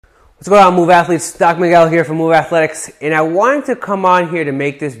What's going on, Move Athletes? Doc Miguel here from Move Athletics, and I wanted to come on here to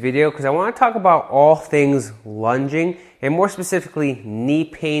make this video because I want to talk about all things lunging, and more specifically, knee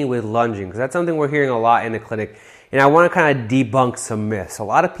pain with lunging, because that's something we're hearing a lot in the clinic, and I want to kind of debunk some myths. A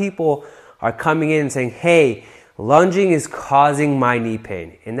lot of people are coming in and saying, hey, lunging is causing my knee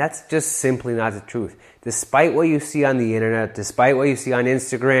pain, and that's just simply not the truth. Despite what you see on the internet, despite what you see on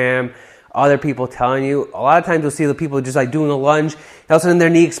Instagram, other people telling you, a lot of times you'll see the people just like doing a lunge, and all of a sudden their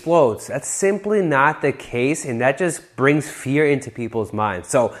knee explodes. That's simply not the case, and that just brings fear into people's minds.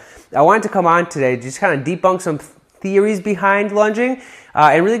 So I wanted to come on today, just kind of debunk some theories behind lunging,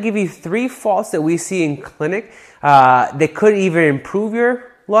 and really give you 3 faults that we see in clinic that could either improve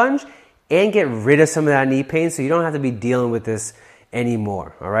your lunge and get rid of some of that knee pain so you don't have to be dealing with this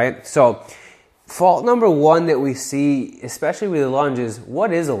anymore, all right? So fault number 1 that we see, especially with the lunge, is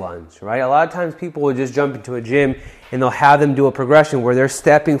what is a lunge, right? A lot of times people will just jump into a gym and they'll have them do a progression where they're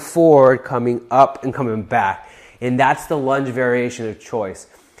stepping forward, coming up, and coming back. And that's the lunge variation of choice.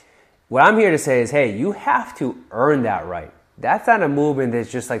 What I'm here to say is, hey, you have to earn that right. That's not a movement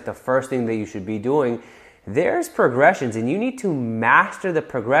that's just like the first thing that you should be doing. There's progressions, and you need to master the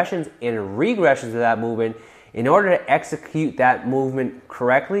progressions and regressions of that movement in order to execute that movement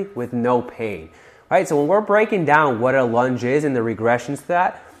correctly with no pain. Right? So when we're breaking down what a lunge is and the regressions to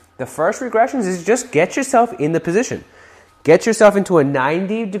that, the first regressions is just get yourself in the position. Get yourself into a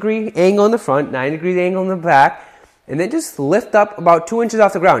 90-degree angle in the front, 90-degree angle in the back, and then just lift up about 2 inches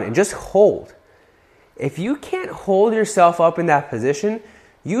off the ground and just hold. If you can't hold yourself up in that position,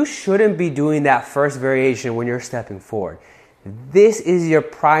 you shouldn't be doing that first variation when you're stepping forward. This is your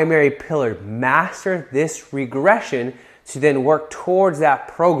primary pillar. Master this regression to then work towards that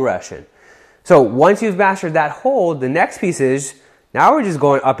progression. So once you've mastered that hold, the next piece is, now we're just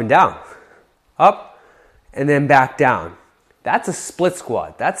going up and down. Up and then back down. That's a split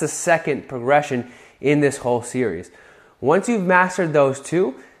squat. That's the second progression in this whole series. Once you've mastered those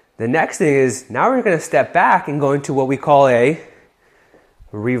 2, the next thing is, now we're going to step back and go into what we call a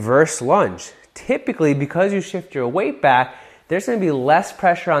reverse lunge. Typically, because you shift your weight back, there's going to be less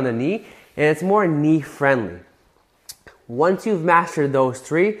pressure on the knee, and it's more knee friendly. Once you've mastered those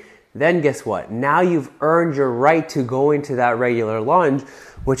 3, then guess what? Now you've earned your right to go into that regular lunge,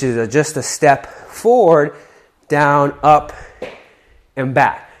 which is just a step forward, down, up, and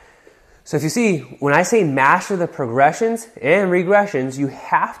back. So if you see, when I say master the progressions and regressions, you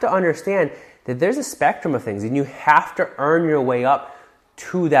have to understand that there's a spectrum of things, and you have to earn your way up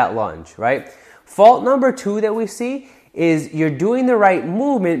to that lunge, right? Fault number 2 that we see is you're doing the right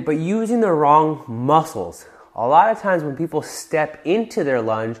movement, but using the wrong muscles. A lot of times when people step into their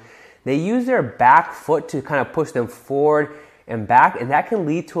lunge, they use their back foot to kind of push them forward and back, and that can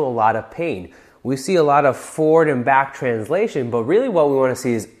lead to a lot of pain. We see a lot of forward and back translation, but really what we want to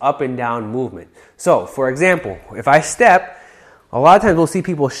see is up and down movement. So, for example, if I step, a lot of times we'll see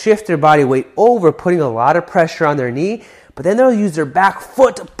people shift their body weight over, putting a lot of pressure on their knee, but then they'll use their back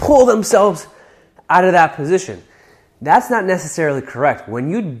foot to pull themselves out of that position. That's not necessarily correct.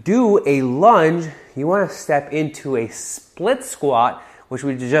 When you do a lunge, you want to step into a split squat, which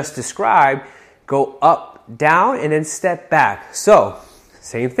we just described, go up, down, and then step back. So,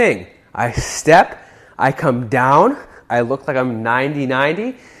 same thing. I step, I come down, I look like I'm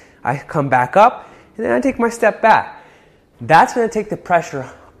 90-90, I come back up, and then I take my step back. That's going to take the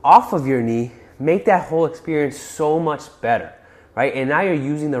pressure off of your knee, make that whole experience so much better, right? And now you're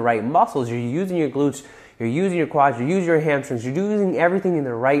using the right muscles, you're using your glutes, you're using your quads, you're using your hamstrings, you're using everything in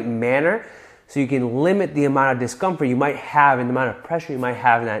the right manner so you can limit the amount of discomfort you might have and the amount of pressure you might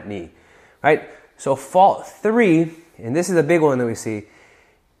have in that knee, right? So fault 3, and this is a big one that we see,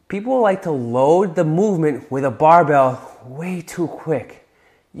 people like to load the movement with a barbell way too quick.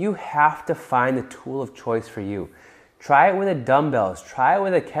 You have to find the tool of choice for you. Try it with the dumbbells, try it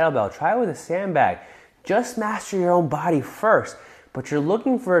with a kettlebell, try it with a sandbag. Just master your own body first. But you're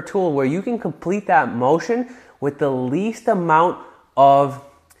looking for a tool where you can complete that motion with the least amount of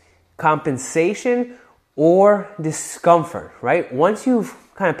compensation or discomfort, right? Once you've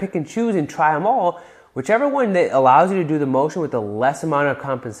kind of pick and choose and try them all, whichever one that allows you to do the motion with the less amount of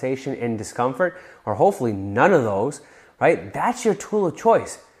compensation and discomfort, or hopefully none of those, right? That's your tool of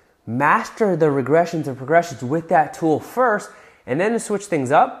choice. Master the regressions and progressions with that tool first, and then to switch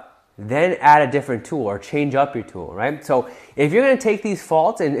things up, then add a different tool or change up your tool, right? So if you're going to take these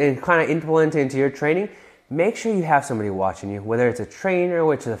faults and kind of implement it into your training, make sure you have somebody watching you, whether it's a trainer,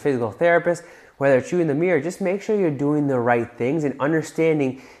 which is a physical therapist, whether it's you in the mirror. Just make sure you're doing the right things and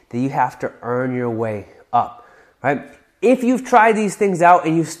understanding that you have to earn your way up, right? If you've tried these things out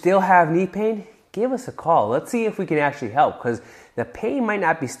and you still have knee pain, give us a call. Let's see if we can actually help, because the pain might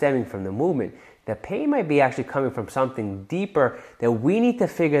not be stemming from the movement. The pain might be actually coming from something deeper that we need to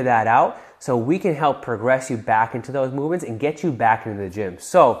figure that out so we can help progress you back into those movements and get you back into the gym.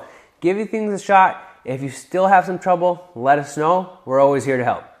 So give these things a shot. If you still have some trouble, let us know. We're always here to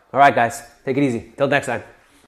help. All right, guys, take it easy. Till next time.